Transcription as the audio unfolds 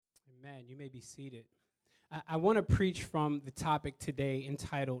Amen. You may be seated. I want to preach from the topic today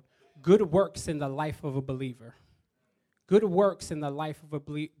entitled, Good Works in the Life of a Believer. Good works in the life of a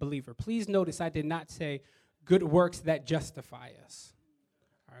believer. Please notice I did not say good works that justify us,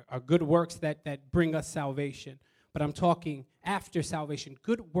 or good works that bring us salvation, but I'm talking after salvation,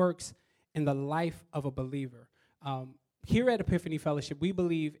 good works in the life of a believer. Here at Epiphany Fellowship, we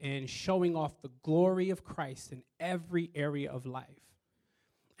believe in showing off the glory of Christ in every area of life.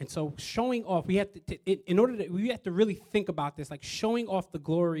 And so showing off, we have to really think about this, like showing off the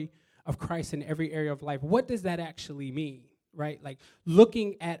glory of Christ in every area of life. What does that actually mean, right? Like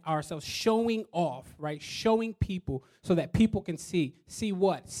looking at ourselves, showing off, right? Showing people so that people can see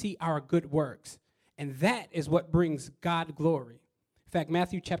what? See our good works. And that is what brings God glory. In fact,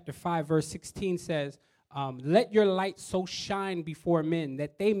 Matthew chapter 5, verse 16 says, let your light so shine before men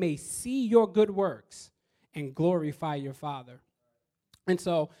that they may see your good works and glorify your Father. And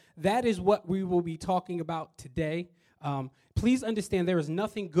so that is what we will be talking about today. Please understand there is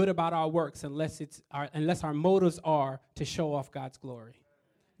nothing good about our works unless our motives are to show off God's glory.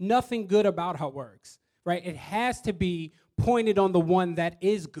 Nothing good about our works, right? It has to be pointed on the one that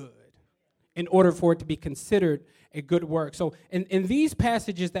is good in order for it to be considered a good work. So in these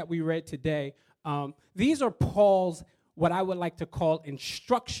passages that we read today, these are Paul's, what I would like to call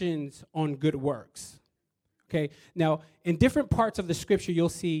instructions on good works. Okay, now in different parts of the scripture, you'll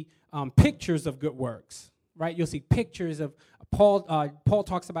see pictures of good works, right? You'll see pictures of Paul. Paul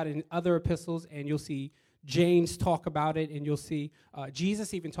talks about it in other epistles, and you'll see James talk about it, and you'll see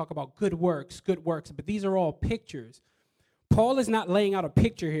Jesus even talk about good works. But these are all pictures. Paul is not laying out a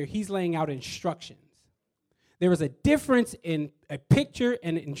picture here. He's laying out instructions. There is a difference in a picture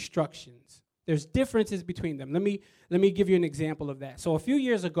and instructions. There's differences between them. Let me give you an example of that. So a few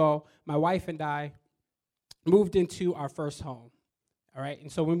years ago, my wife and I moved into our first home, all right?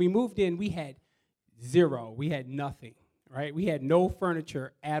 And so when we moved in, we had zero. We had nothing, right? We had no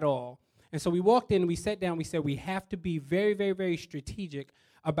furniture at all. And so we walked in, we sat down, we said we have to be very, very, very strategic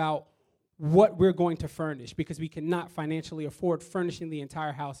about what we're going to furnish because we cannot financially afford furnishing the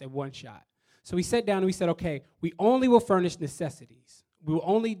entire house at one shot. So we sat down and we said, okay, we only will furnish necessities. We will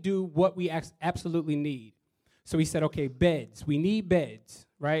only do what we absolutely need. So we said, okay, beds. We need beds,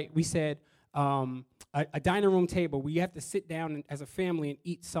 right? We said, a dining room table. We have to sit down as a family and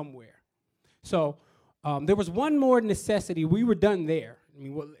eat somewhere. So there was one more necessity. We were done there. I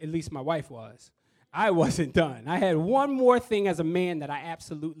mean, well, at least my wife was. I wasn't done. I had one more thing as a man that I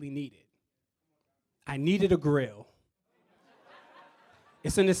absolutely needed. I needed a grill.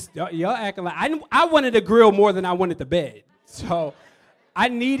 Y'all acting like I wanted a grill more than I wanted the bed. So I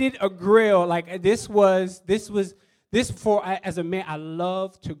needed a grill. Like as a man, I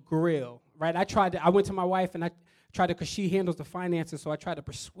love to grill. Right, I went to my wife and I tried to, because she handles the finances, so I tried to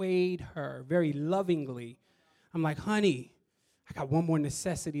persuade her very lovingly. I'm like, honey, I got one more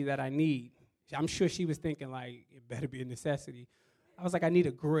necessity that I need. I'm sure she was thinking, like, it better be a necessity. I was like, I need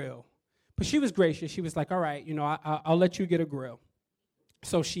a grill. But she was gracious. She was like, all right, I'll let you get a grill.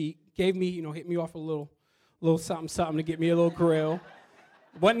 So she gave me, hit me off a little something to get me a little grill.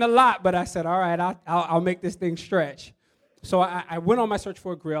 Wasn't a lot, but I said, all right, I'll make this thing stretch. So I went on my search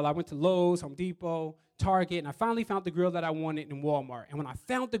for a grill. I went to Lowe's, Home Depot, Target, and I finally found the grill that I wanted in Walmart. And when I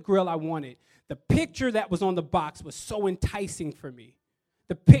found the grill I wanted, the picture that was on the box was so enticing for me.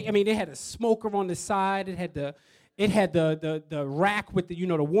 It had a smoker on the side. It had the rack with the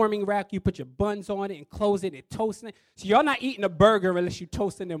warming rack. You put your buns on it and close it and toast it. So you're not eating a burger unless you're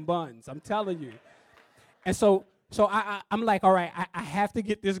toasting them buns. I'm telling you. And so I'm like, all right, I have to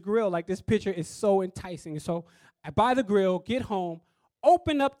get this grill. Like, this picture is so enticing. So I buy the grill, get home,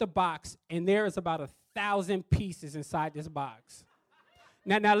 open up the box, and there is about 1,000 pieces inside this box.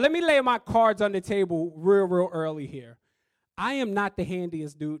 Now let me lay my cards on the table real early here. I am not the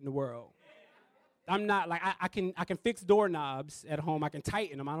handiest dude in the world. I'm not, like, I can fix doorknobs at home. I can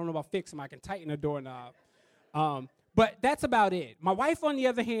tighten them. I don't know about fix them. I can tighten a doorknob. But that's about it. My wife, on the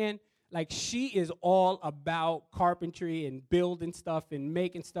other hand, like, she is all about carpentry and building stuff and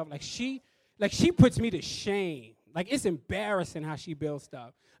making stuff. Like, she puts me to shame. Like, it's embarrassing how she builds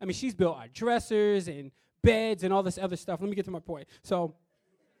stuff. I mean, she's built our dressers and beds and all this other stuff. Let me get to my point. So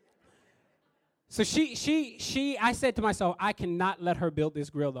I said to myself, I cannot let her build this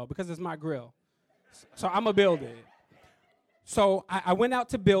grill, though, because it's my grill. So I'm going to build it. So I went out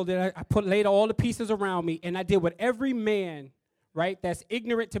to build it. I laid all the pieces around me, and I did what every man, right, that's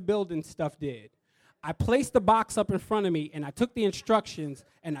ignorant to building stuff did. I placed the box up in front of me, and I took the instructions,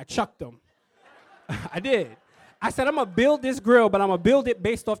 and I chucked them. I did. I said, I'm going to build this grill, but I'm going to build it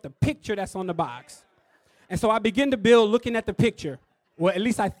based off the picture that's on the box. And so I began to build looking at the picture. Well, at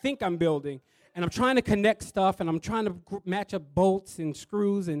least I think I'm building. And I'm trying to connect stuff, and I'm trying to match up bolts and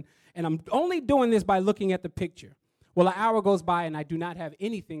screws, and I'm only doing this by looking at the picture. Well, an hour goes by, and I do not have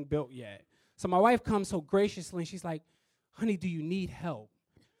anything built yet. So my wife comes so graciously, and she's like, honey, do you need help?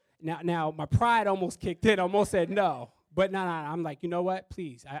 Now my pride almost kicked in, almost said no. But no, I'm like, you know what?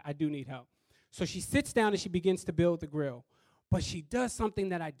 Please, I do need help. So she sits down, and she begins to build the grill. But she does something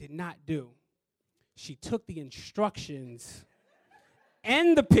that I did not do. She took the instructions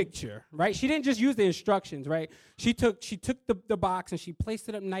and the picture, right? She didn't just use the instructions, right? She took the box and she placed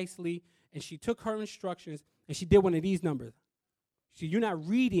it up nicely, and she took her instructions and she did one of these numbers. So you're not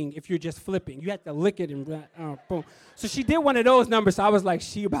reading if you're just flipping. You have to lick it and boom. So she did one of those numbers. So I was like,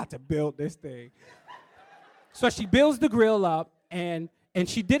 she about to build this thing. So she builds the grill up, and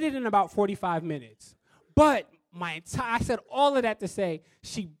she did it in about 45 minutes. But I said all of that to say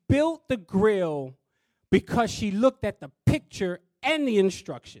she built the grill because she looked at the picture and the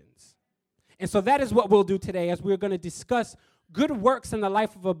instructions. And so that is what we'll do today as we're going to discuss good works in the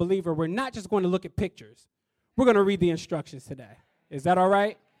life of a believer. We're not just going to look at pictures. We're going to read the instructions today. Is that all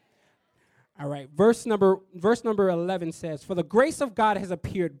right? All right. Verse number 11 says, "For the grace of God has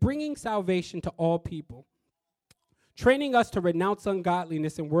appeared, bringing salvation to all people, training us to renounce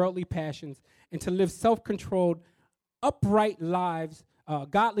ungodliness and worldly passions and to live self-controlled, upright lives,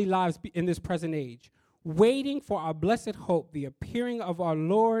 godly lives in this present age, waiting for our blessed hope, the appearing of our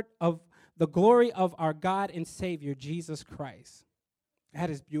Lord, of the glory of our God and Savior, Jesus Christ." That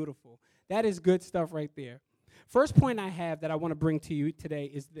is beautiful. That is good stuff right there. First point I have that I want to bring to you today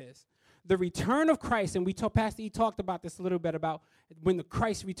is this. The return of Christ, and Pastor E talked about this a little bit, about when the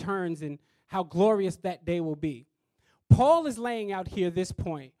Christ returns and how glorious that day will be. Paul is laying out here this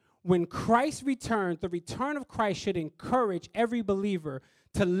point. When Christ returns, the return of Christ should encourage every believer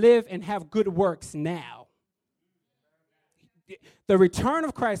to live and have good works now. The return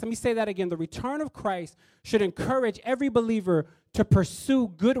of Christ, let me say that again. The return of Christ should encourage every believer to pursue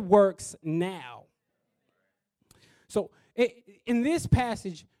good works now. So in this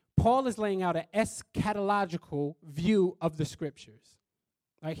passage, Paul is laying out an eschatological view of the scriptures.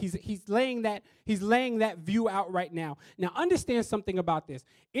 Right? He's laying that view out right now. Now, understand something about this.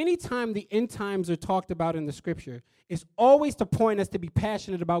 Anytime the end times are talked about in the scripture, it's always to point us to be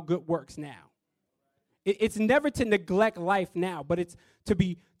passionate about good works now. It's never to neglect life now, but it's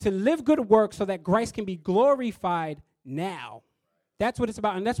to live good works so that Christ can be glorified now. That's what it's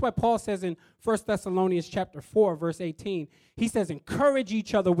about. And that's why Paul says in 1 Thessalonians chapter 4, verse 18, he says, encourage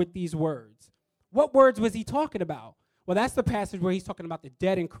each other with these words. What words was he talking about? Well, that's the passage where he's talking about the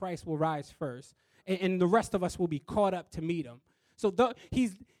dead in Christ will rise first, and the rest of us will be caught up to meet him. So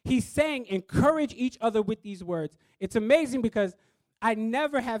he's saying encourage each other with these words. It's amazing because I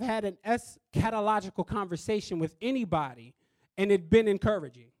never have had an eschatological conversation with anybody, and it's been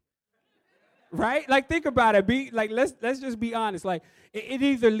encouraging. Right? Like, think about it. Let's just be honest. Like, it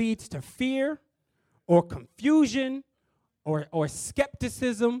either leads to fear or confusion or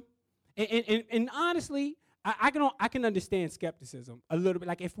skepticism. And honestly, I can understand skepticism a little bit.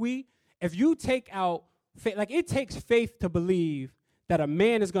 Like, if you take out faith, like, it takes faith to believe that a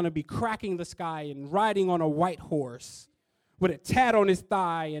man is going to be cracking the sky and riding on a white horse with a tat on his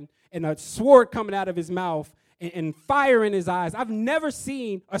thigh and a sword coming out of his mouth and fire in his eyes. I've never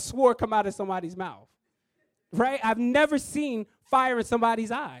seen a sword come out of somebody's mouth, right? I've never seen fire in somebody's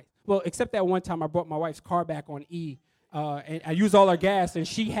eyes. Well, except that one time I brought my wife's car back on E, and I used all her gas, and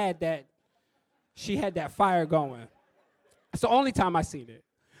she had that fire going. It's the only time I seen it.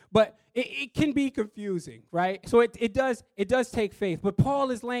 But it can be confusing, right? So it does take faith. But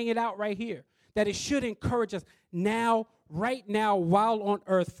Paul is laying it out right here, that it should encourage us now, right now, while on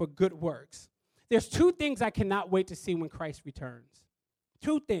earth, for good works. There's two things I cannot wait to see when Christ returns.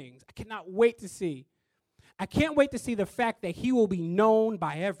 Two things I cannot wait to see. I can't wait to see the fact that he will be known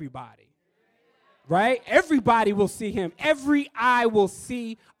by everybody. Right? Everybody will see him. Every eye will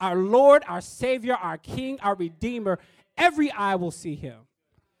see our Lord, our Savior, our King, our Redeemer. Every eye will see him.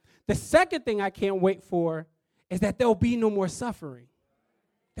 The second thing I can't wait for is that there'll be no more suffering.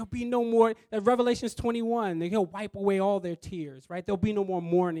 There'll be no more, Revelations 21, he'll wipe away all their tears, right? There'll be no more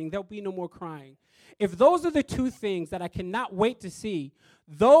mourning. There'll be no more crying. If those are the two things that I cannot wait to see,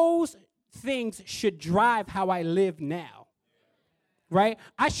 those things should drive how I live now, right?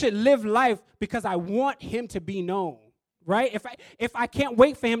 I should live life because I want him to be known, right? If I can't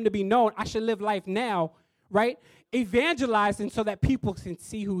wait for him to be known, I should live life now, right? Evangelizing so that people can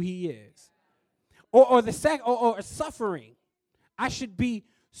see who he is. Or suffering. I should be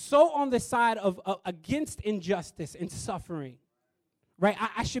so on the side of against injustice and suffering, right?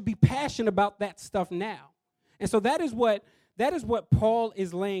 I should be passionate about that stuff now. And so that is what That is what Paul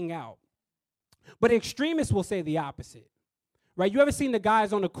is laying out. But extremists will say the opposite, right? You ever seen the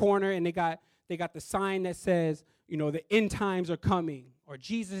guys on the corner and they got the sign that says, the end times are coming or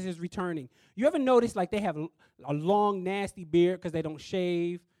Jesus is returning? You ever notice like they have a long, nasty beard because they don't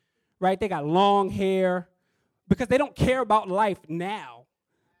shave, right? They got long hair because they don't care about life now.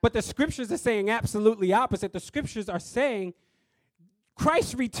 But the scriptures are saying absolutely opposite. The scriptures are saying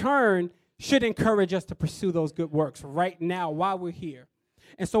Christ's return should encourage us to pursue those good works right now while we're here.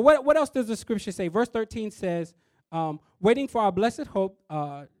 And so what else does the scripture say? Verse 13 says, waiting for our blessed hope,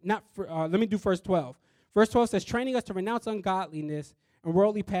 let me do verse 12. Verse 12 says, training us to renounce ungodliness and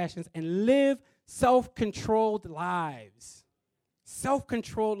worldly passions and live self-controlled lives.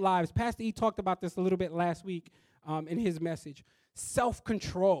 Self-controlled lives. Pastor E talked about this a little bit last week in his message.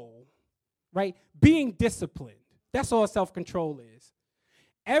 Self-control, right? Being disciplined. That's all self-control is.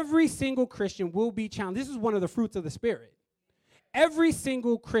 Every single Christian will be challenged. This is one of the fruits of the Spirit. Every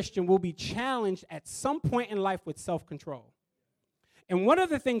single Christian will be challenged at some point in life with self-control. And one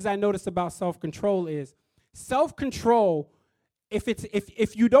of the things I notice about self-control is self-control,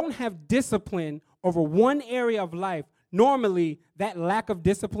 if you don't have discipline over one area of life, normally that lack of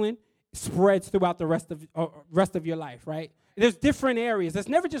discipline spreads throughout the rest of your life, right? There's different areas. There's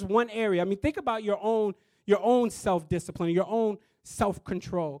never just one area. I mean, think about your own self-discipline, your own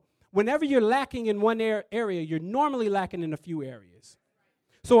self-control. Whenever you're lacking in one area, you're normally lacking in a few areas.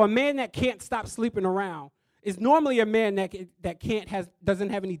 So a man that can't stop sleeping around is normally a man that doesn't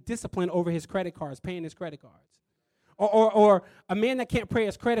have any discipline over his credit cards, paying his credit cards. Or a man that can't pay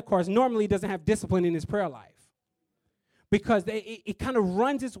his credit cards normally doesn't have discipline in his prayer life. Because it kind of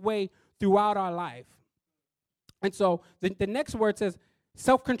runs its way throughout our life. And so the next word says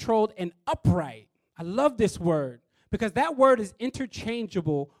self-controlled and upright. I love this word because that word is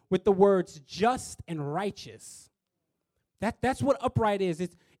interchangeable with the words just and righteous. That's what upright is.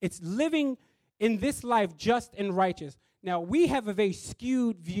 It's living in this life just and righteous. Now, we have a very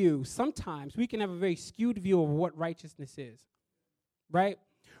skewed view. Sometimes we can have a very skewed view of what righteousness is, right?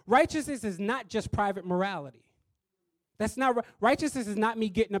 Righteousness is not just private morality. That's not righteousness is not me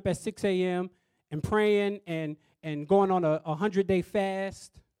getting up at 6 a.m. and praying and going on a 100-day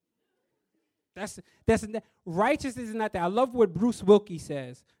fast. Righteousness is not that. I love what Bruce Wilkie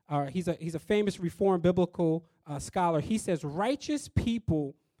says. He's a famous Reformed biblical scholar. He says righteous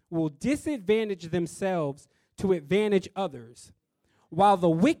people will disadvantage themselves to advantage others, while the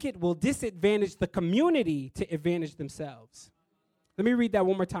wicked will disadvantage the community to advantage themselves. Let me read that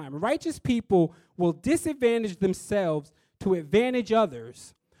one more time. Righteous people will disadvantage themselves to advantage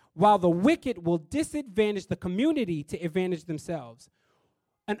others, while the wicked will disadvantage the community to advantage themselves.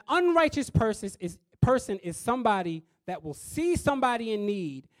 An unrighteous person is somebody that will see somebody in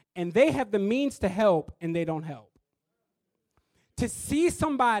need, and they have the means to help, and they don't help. To see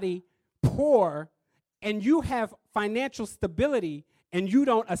somebody poor, and you have financial stability, and you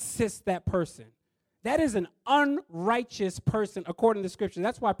don't assist that person. That is an unrighteous person according to Scripture.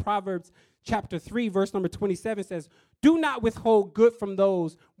 That's why Proverbs chapter 3, verse number 27 says, do not withhold good from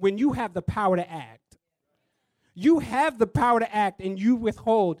those when you have the power to act. You have the power to act and you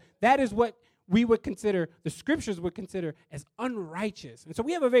withhold. That is what we would consider, the Scriptures would consider as unrighteous. And so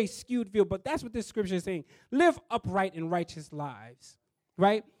we have a very skewed view, but that's what this Scripture is saying. Live upright and righteous lives,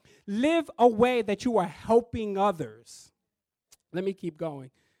 right? Live a way that you are helping others. Let me keep going.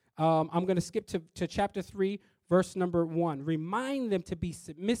 I'm going to skip to chapter 3, verse number 1. Remind them to be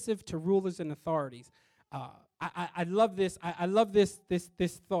submissive to rulers and authorities. I love this. I love this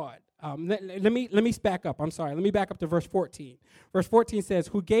thought. Let me back up. I'm sorry. Let me back up to verse 14. Verse 14 says,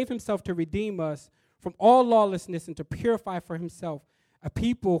 who gave himself to redeem us from all lawlessness and to purify for himself a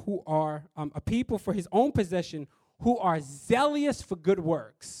people who are a people for his own possession who are zealous for good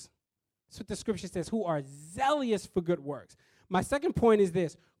works. That's what the Scripture says, who are zealous for good works. My second point is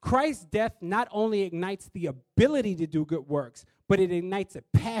this. Christ's death not only ignites the ability to do good works, but it ignites a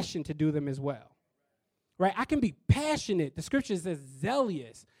passion to do them as well. Right? I can be passionate. The Scripture says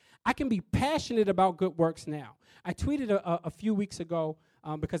zealous. I can be passionate about good works now. I tweeted a few weeks ago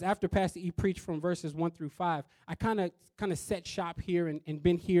because after Pastor E preached from verses 1 through 5, I kind of set shop here and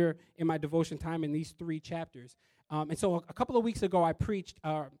been here in my devotion time in these 3 chapters. And so a couple of weeks ago, I tweeted.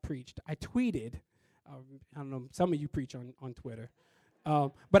 I don't know, some of you preach on Twitter.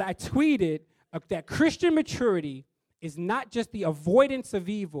 But I tweeted that Christian maturity is not just the avoidance of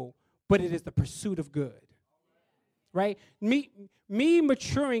evil, but it is the pursuit of good. Right? Me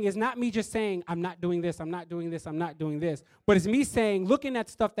maturing is not me just saying, I'm not doing this, I'm not doing this, I'm not doing this. But it's me saying, looking at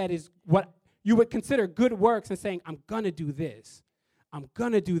stuff that is what you would consider good works and saying, I'm going to do this. I'm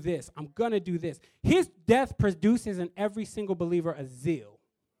going to do this. I'm going to do this. His death produces in every single believer a zeal.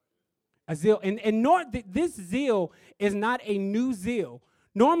 A zeal. And this zeal is not a new zeal.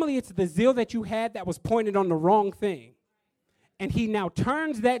 Normally, it's the zeal that you had that was pointed on the wrong thing. And he now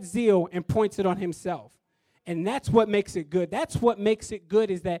turns that zeal and points it on himself. And that's what makes it good. That's what makes it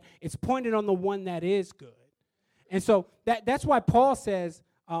good, is that it's pointed on the one that is good. And so that's why Paul says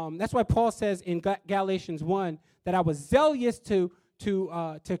in Galatians 1 that I was zealous to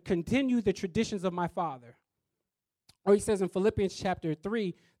continue the traditions of my father. Or he says in Philippians chapter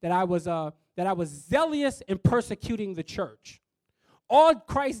 3 that I was zealous in persecuting the church. All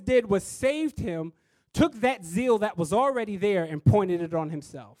Christ did was saved him, took that zeal that was already there and pointed it on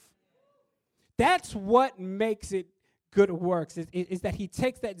himself. That's what makes it good works, is that he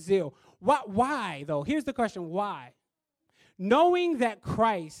takes that zeal. Why, though? Here's the question, why? Knowing that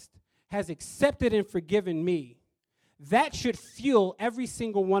Christ has accepted and forgiven me, that should fuel every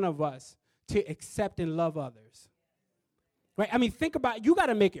single one of us to accept and love others. Right? I mean, think about it. You got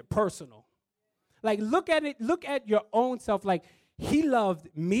to make it personal. Like, look at your own self. Like, he loved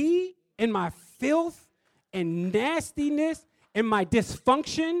me in my filth and nastiness and my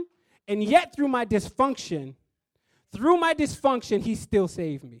dysfunction, and yet through my dysfunction, he still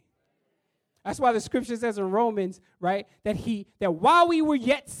saved me. That's why the scripture says in Romans, right, that while we were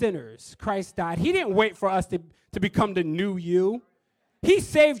yet sinners, Christ died. He didn't wait for us to become the new you. He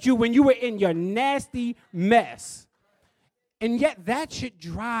saved you when you were in your nasty mess. And yet that should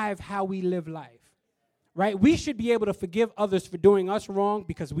drive how we live life, right? We should be able to forgive others for doing us wrong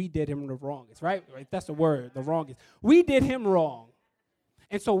because we did him the wrongest, right? That's the word, the wrongest. We did him wrong.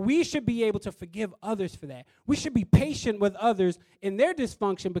 And so we should be able to forgive others for that. We should be patient with others in their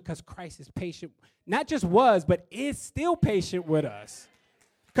dysfunction because Christ is patient. Not just was, but is still patient with us.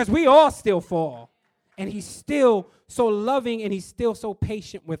 Because we all still fall. And he's still so loving and he's still so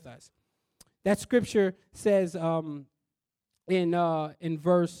patient with us. That scripture says in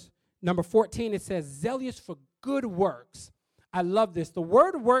verse number 14, it says, zealous for good works. I love this. The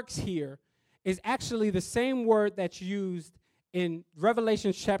word works here is actually the same word that's used in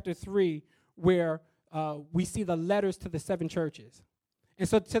Revelation chapter 3, where we see the letters to the 7 churches. And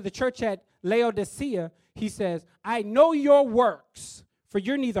so to the church at Laodicea, he says, I know your works, for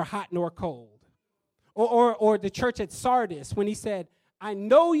you're neither hot nor cold. Or the church at Sardis, when he said, I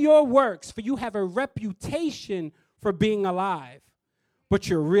know your works, for you have a reputation for being alive, but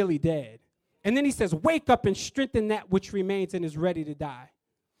you're really dead. And then he says, wake up and strengthen that which remains and is ready to die.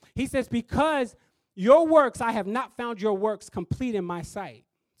 He says, because your works, I have not found your works complete in my sight.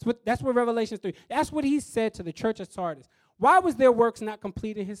 That's what Revelation 3, that's what he said to the church at Sardis. Why was their works not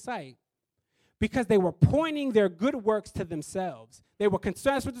complete in his sight? Because they were pointing their good works to themselves. They were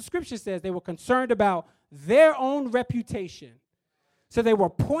concerned, that's what the scripture says, they were concerned about their own reputation. So they were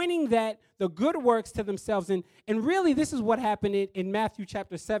pointing the good works to themselves. And really, this is what happened in Matthew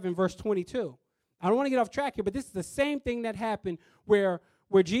chapter 7, verse 22. I don't want to get off track here, but this is the same thing that happened where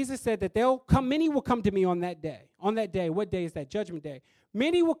Jesus said that many will come to me on that day. On that day, what day is that? Judgment day.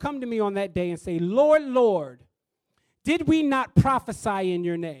 Many will come to me on that day and say, Lord, Lord, did we not prophesy in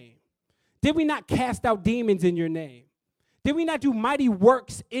your name? Did we not cast out demons in your name? Did we not do mighty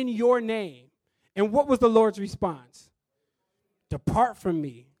works in your name? And what was the Lord's response? Depart from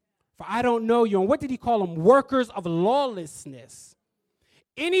me, for I don't know you. And what did he call them? Workers of lawlessness.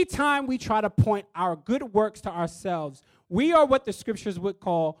 Anytime we try to point our good works to ourselves, we are what the scriptures would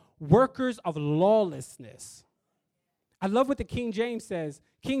call workers of lawlessness. I love what the King James says.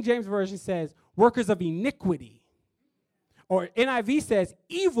 King James Version says, workers of iniquity. Or NIV says,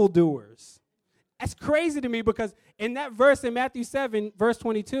 evildoers. That's crazy to me because in that verse in Matthew 7, verse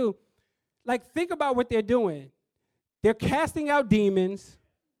 22, like think about what they're doing. They're casting out demons,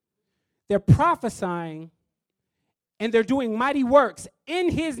 they're prophesying, and they're doing mighty works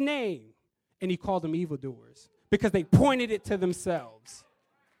in his name. And he called them evildoers because they pointed it to themselves.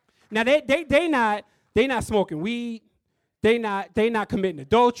 Now they not smoking weed, they not committing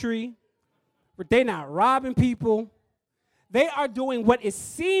adultery, they not robbing people. They are doing what is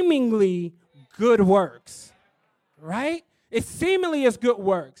seemingly good works, right? It seemingly is good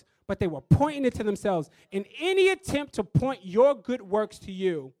works, but they were pointing it to themselves. In any attempt to point your good works to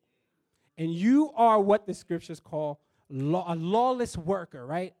you, and you are what the scriptures call a lawless worker,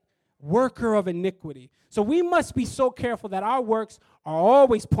 right? Worker of iniquity. So we must be so careful that our works are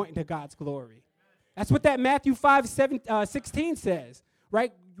always pointing to God's glory. That's what that Matthew 5:16 says,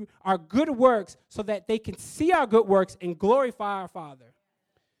 right? Our good works so that they can see our good works and glorify our Father.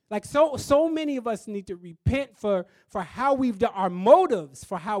 Like so many of us need to repent for how we've done, our motives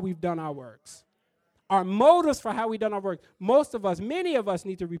for how we've done our works. our motives for how we done our work. Many of us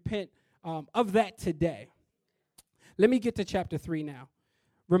need to repent of that today. Let me get to chapter 3 now.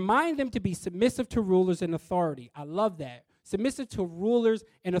 Remind them to be submissive to rulers and authority. I love that. Submissive to rulers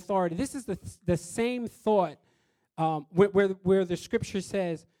and authority. This is the same thought where the scripture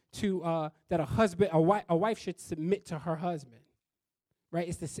says that a wife should submit to her husband. Right?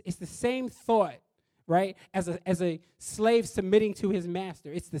 It's the same thought, right? As a slave submitting to his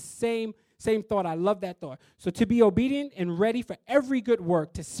master. It's the same thought. I love that thought. So to be obedient and ready for every good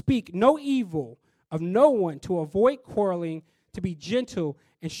work, to speak no evil of no one, to avoid quarreling, to be gentle,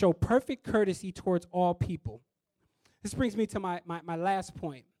 and show perfect courtesy towards all people. This brings me to my last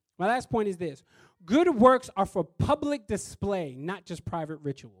point. My last point is this. Good works are for public display, not just private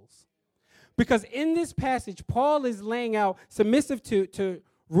rituals. Because in this passage, Paul is laying out submissive to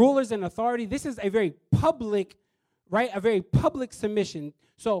rulers and authority. This is a very public, right? A very public submission.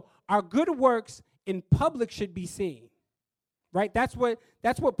 So our good works in public should be seen, right? That's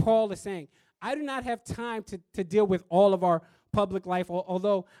what Paul is saying. I do not have time to deal with all of our public life,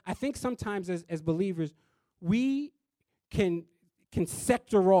 although I think sometimes as believers, we can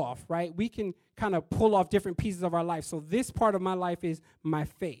sector off, right? We can kind of pull off different pieces of our life. So this part of my life is my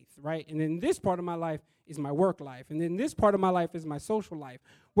faith, right? And then this part of my life is my work life. And then this part of my life is my social life.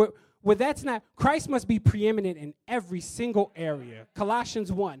 Where that's not, Christ must be preeminent in every single area.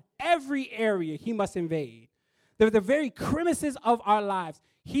 Colossians 1, every area he must invade. The very crevices of our lives,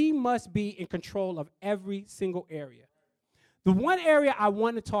 he must be in control of every single area. The one area I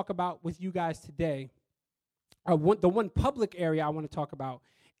want to talk about with you guys today, the one public area I want to talk about,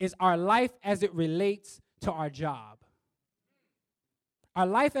 is our life as it relates to our job. Our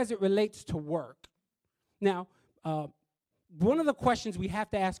life as it relates to work. Now, one of the questions we have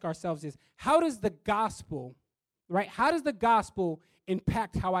to ask ourselves is, how does the gospel, right? How does the gospel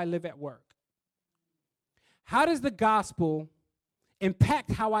impact how I live at work? How does the gospel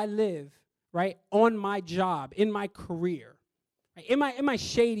impact how I live, right, on my job, in my career? Right? Am I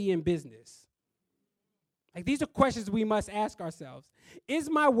shady in business? Like, these are questions we must ask ourselves. Is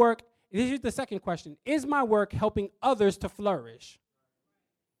my work, this is the second question, is my work helping others to flourish?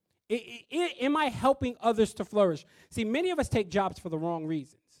 Am I helping others to flourish? See, many of us take jobs for the wrong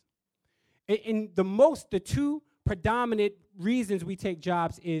reasons. And the two predominant reasons we take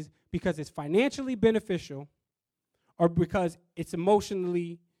jobs is because it's financially beneficial or because it's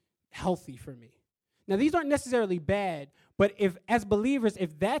emotionally healthy for me. Now, these aren't necessarily bad, but as believers,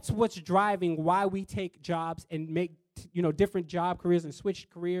 if that's what's driving why we take jobs and make different job careers and switch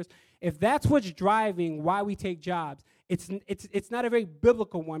careers, if that's what's driving why we take jobs, it's not a very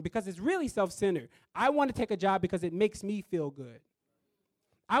biblical one because it's really self-centered. I want to take a job because it makes me feel good.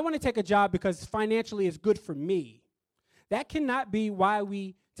 I want to take a job because financially it's good for me. That cannot be why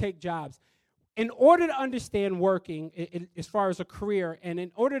we take jobs. In order to understand working as far as a career, and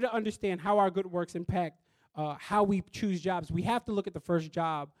in order to understand how our good works impact how we choose jobs, we have to look at the first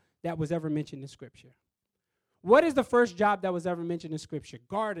job that was ever mentioned in Scripture. What is the first job that was ever mentioned in Scripture?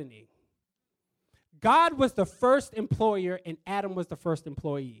 Gardening. God was the first employer, and Adam was the first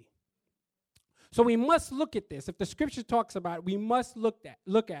employee. So we must look at this. If the Scripture talks about it, we must look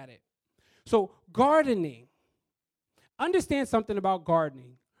at it. So gardening. Understand something about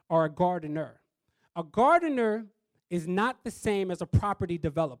gardening or a gardener. A gardener is not the same as a property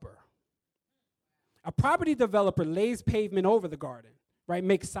developer. A property developer lays pavement over the garden, right?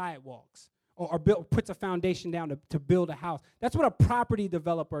 Makes sidewalks or puts a foundation down to build a house. That's what a property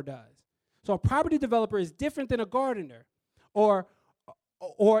developer does. So a property developer is different than a gardener, or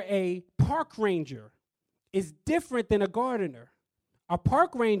a park ranger is different than a gardener. A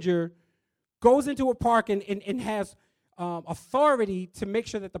park ranger goes into a park and has authority to make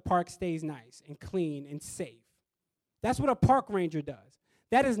sure that the park stays nice and clean and safe. That's what a park ranger does.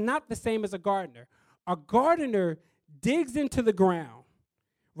 That is not the same as a gardener. A gardener digs into the ground,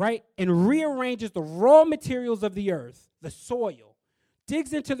 right, and rearranges the raw materials of the earth, the soil,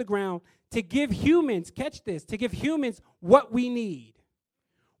 digs into the ground to give humans, catch this, to give humans what we need.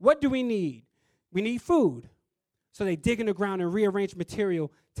 What do we need? We need food. So they dig in the ground and rearrange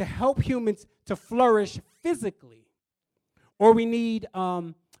material to help humans to flourish physically. Or we need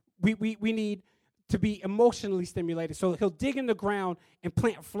we need to be emotionally stimulated. So he'll dig in the ground and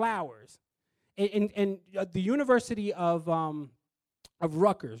plant flowers. And the University of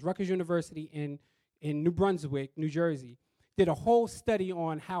Rutgers University in New Brunswick, New Jersey, did a whole study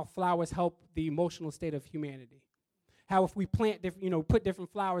on how flowers help the emotional state of humanity. How if we plant put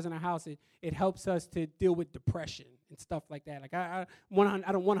different flowers in our house, it helps us to deal with depression and stuff like that. Like I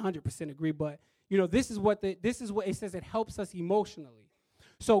don't 100% agree, but this is what it says. It helps us emotionally.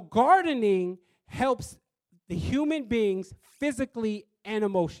 So gardening helps the human beings physically and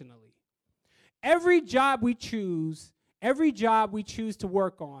emotionally. Every job we choose to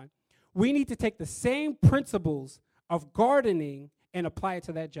work on, we need to take the same principles of gardening and apply it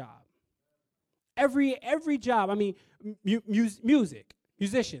to that job. Every job. I mean,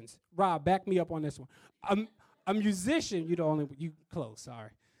 musicians. Rob, back me up on this one. A musician, you close,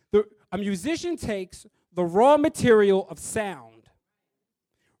 sorry. A musician takes the raw material of sound,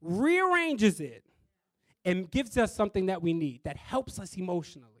 rearranges it, and gives us something that we need, that helps us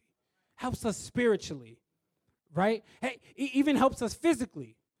emotionally, helps us spiritually, right? Hey, it even helps us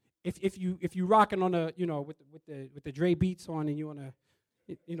physically. If you rocking on with the Dre beats on and you on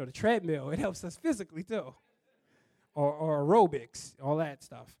the treadmill, it helps us physically too, or aerobics, all that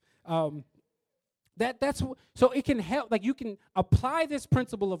stuff. So it can help. Like, you can apply this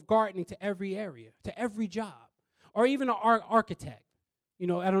principle of gardening to every area, to every job, or even an architect.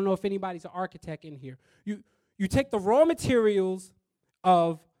 I don't know if anybody's an architect in here. You take the raw materials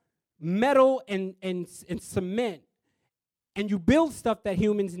of metal and cement, and you build stuff that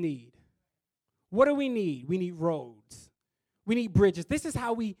humans need. What do we need? We need roads. We need bridges. This is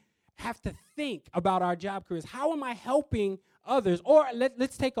how we have to think about our job careers. How am I helping others? Or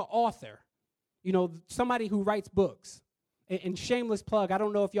let's take an author, somebody who writes books. And shameless plug, I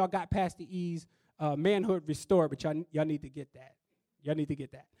don't know if y'all got past the E's Manhood Restored, but y'all need to get that. Y'all need to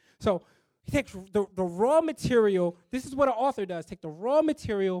get that. So he takes the raw material. This is what an author does. Take the raw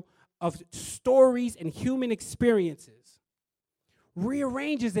material of stories and human experiences,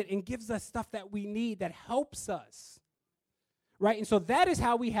 rearranges it, and gives us stuff that we need that helps us, right? And so that is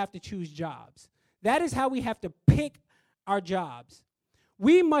how we have to choose jobs. That is how we have to pick our jobs.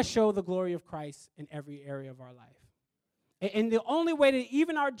 We must show the glory of Christ in every area of our life. And the only way that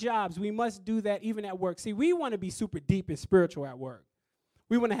even our jobs, we must do that even at work. See, we want to be super deep and spiritual at work.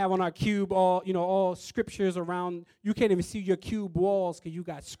 We want to have on our cube all scriptures around. You can't even see your cube walls because you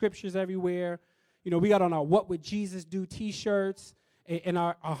got scriptures everywhere. We got on our What Would Jesus Do t-shirts and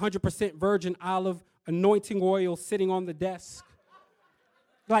our 100% virgin olive anointing oil sitting on the desk.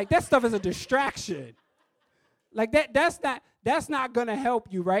 Like, that stuff is a distraction. Like, that's not going to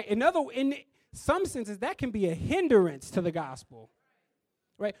help you, right? In some senses, that can be a hindrance to the gospel,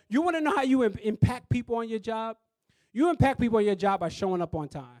 right? You want to know how you impact people on your job? You impact people on your job by showing up on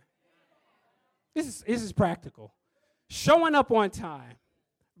time. This is practical. Showing up on time,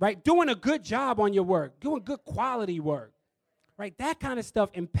 right? Doing a good job on your work, doing good quality work, right? That kind of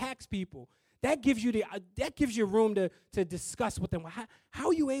stuff impacts people. That gives you room to discuss with them. How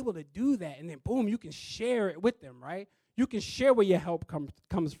are you able to do that? And then boom, you can share it with them, right? You can share where your help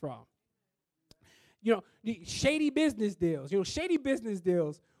comes from. The shady business deals. Shady business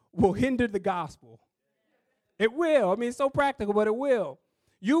deals will hinder the gospel. It will. I mean, it's so practical, but it will.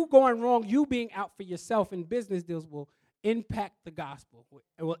 You going wrong, you being out for yourself in business deals will impact the gospel.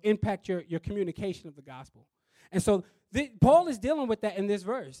 It will impact your communication of the gospel. And so Paul is dealing with that in these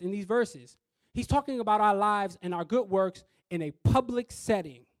verses. He's talking about our lives and our good works in a public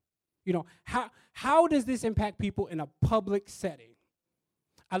setting. How does this impact people in a public setting?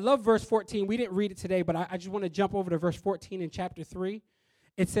 I love verse 14. We didn't read it today, but I just want to jump over to verse 14 in chapter 3.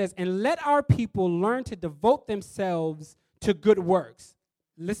 It says, "And let our people learn to devote themselves to good works."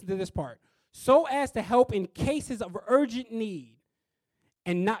 Listen to this part. "So as to help in cases of urgent need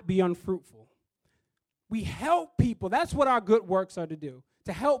and not be unfruitful." We help people. That's what our good works are to do,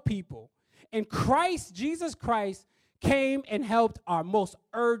 to help people. And Jesus Christ, came and helped our most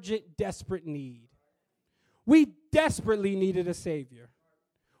urgent, desperate need. We desperately needed a Savior.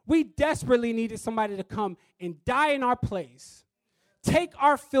 We desperately needed somebody to come and die in our place, take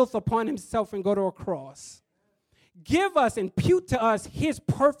our filth upon himself and go to a cross, impute to us his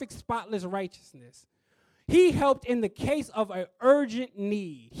perfect, spotless righteousness. He helped in the case of an urgent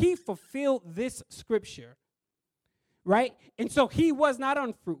need. He fulfilled this scripture, right? And so he was not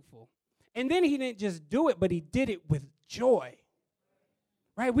unfruitful. And then he didn't just do it, but he did it with joy,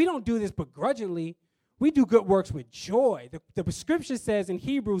 right? We don't do this begrudgingly. We do good works with joy. The scripture says in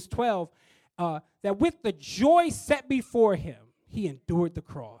Hebrews 12 that with the joy set before him, he endured the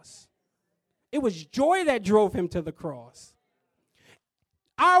cross. It was joy that drove him to the cross.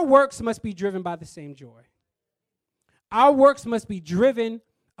 Our works must be driven by the same joy. Our works must be driven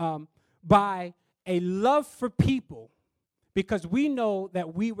by a love for people because we know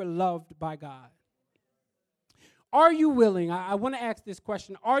that we were loved by God. Are you willing, I want to ask this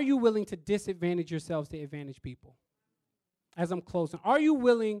question, are you willing to disadvantage yourselves to advantage people? As I'm closing, are you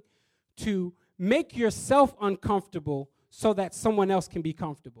willing to make yourself uncomfortable so that someone else can be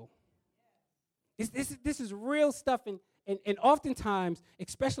comfortable? This is real stuff, And oftentimes,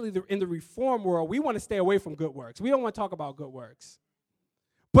 especially in the reform world, we want to stay away from good works. We don't want to talk about good works.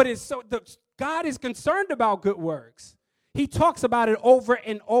 But God is concerned about good works. He talks about it over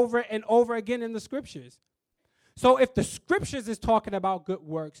and over and over again in the scriptures. So if the scriptures is talking about good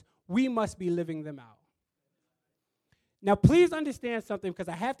works, we must be living them out. Now, please understand something, because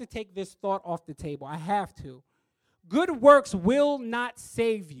I have to take this thought off the table. I have to. Good works will not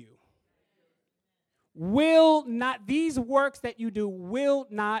save you. These works that you do will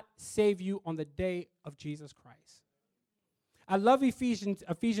not save you on the day of Jesus Christ. I love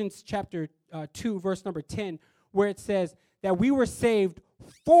Ephesians chapter 2, verse number 10, where it says that we were saved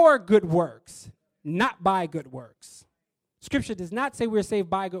for good works, not by good works. Scripture does not say we're saved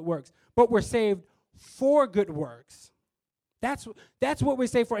by good works, but we're saved for good works. That's what we're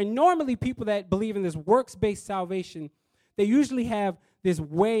saved for. And normally people that believe in this works-based salvation, they usually have this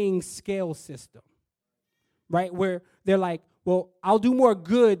weighing scale system, right? Where they're like, well, I'll do more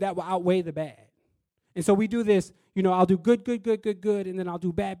good that will outweigh the bad. And so we do this, I'll do good, and then I'll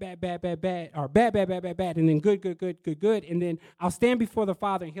do bad, or bad, and then good, and then I'll stand before the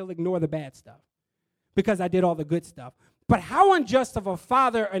Father and he'll ignore the bad stuff because I did all the good stuff. But how unjust of a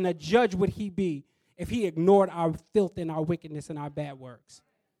father and a judge would he be if he ignored our filth and our wickedness and our bad works?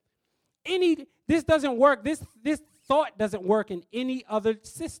 This doesn't work. This thought doesn't work in any other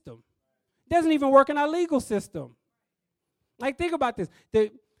system. It doesn't even work in our legal system. Like, think about this.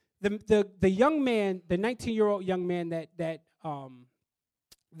 The young man, the 19-year-old young man that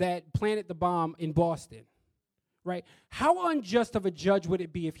planted the bomb in Boston, right? How unjust of a judge would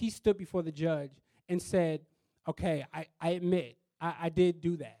it be if he stood before the judge and said, okay, I admit, I did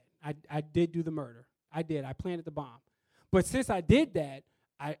do that. I did do the murder. I did. I planted the bomb. But since I did that,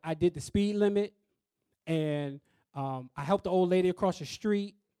 I did the speed limit, and I helped the old lady across the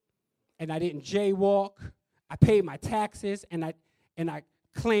street, and I didn't jaywalk. I paid my taxes, and I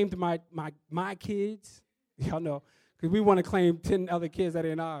claimed my kids. Y'all know, because we want to claim 10 other kids that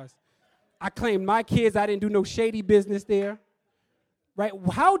ain't ours. I claimed my kids. I didn't do no shady business there. Right?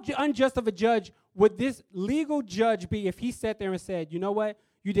 How unjust of a judge would this legal judge be if he sat there and said, you know what?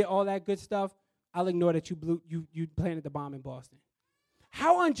 You did all that good stuff. I'll ignore that you planted the bomb in Boston.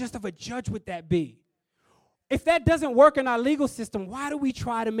 How unjust of a judge would that be? If that doesn't work in our legal system, why do we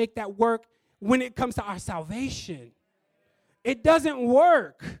try to make that work when it comes to our salvation? It doesn't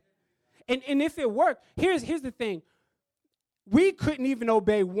work. And if it worked, here's the thing. We couldn't even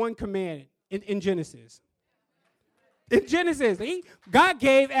obey one command in Genesis. In Genesis, God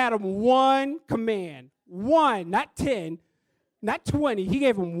gave Adam one command. One, not 10, not 20. He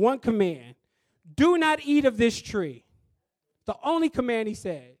gave him one command. Do not eat of this tree. The only command he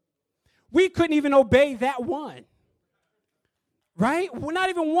said. We couldn't even obey that one. Right? Well, not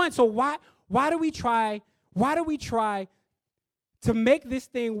even one. So why do we try to make this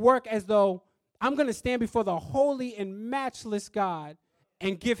thing work as though I'm going to stand before the holy and matchless God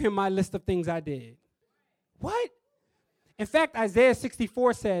and give him my list of things I did? What? In fact, Isaiah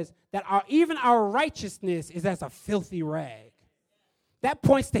 64 says that even our righteousness is as a filthy rag. That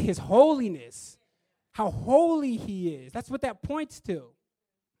points to his holiness, how holy he is. That's what that points to,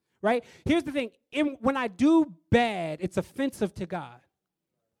 right? Here's the thing. When I do bad, it's offensive to God.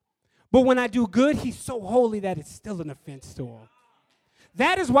 But when I do good, he's so holy that it's still an offense to him.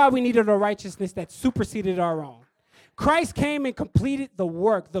 That is why we needed a righteousness that superseded our own. Christ came and completed the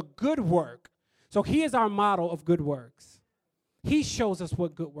work, the good work. So he is our model of good works. He shows us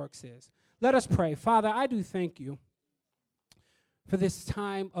what good works is. Let us pray. Father, I do thank you for this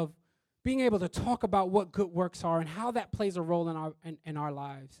time of being able to talk about what good works are and how that plays a role in our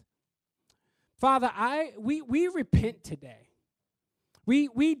lives. Father, we repent today. We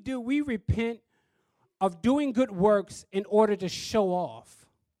repent of doing good works in order to show off.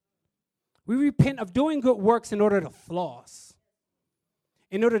 We repent of doing good works in order to floss,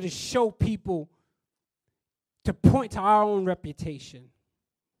 in order to show people, to point to our own reputation.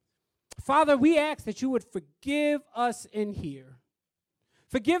 Father, we ask that you would forgive us in here.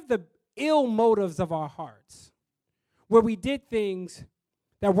 Forgive the ill motives of our hearts, where we did things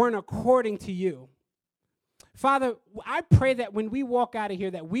that weren't according to you. Father, I pray that when we walk out of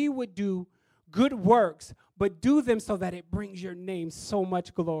here, that we would do good works, but do them so that it brings your name so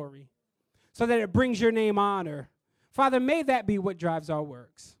much glory, so that it brings your name honor. Father, may that be what drives our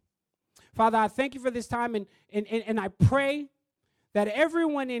works. Father, I thank you for this time, and I pray that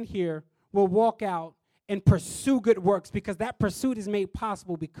everyone in here will walk out and pursue good works, because that pursuit is made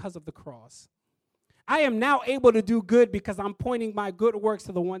possible because of the cross. I am now able to do good because I'm pointing my good works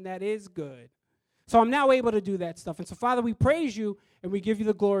to the one that is good. So I'm now able to do that stuff. And so, Father, we praise you and we give you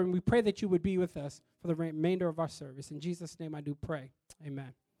the glory, and we pray that you would be with us for the remainder of our service. In Jesus' name I do pray.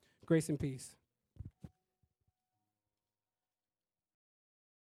 Amen. Grace and peace.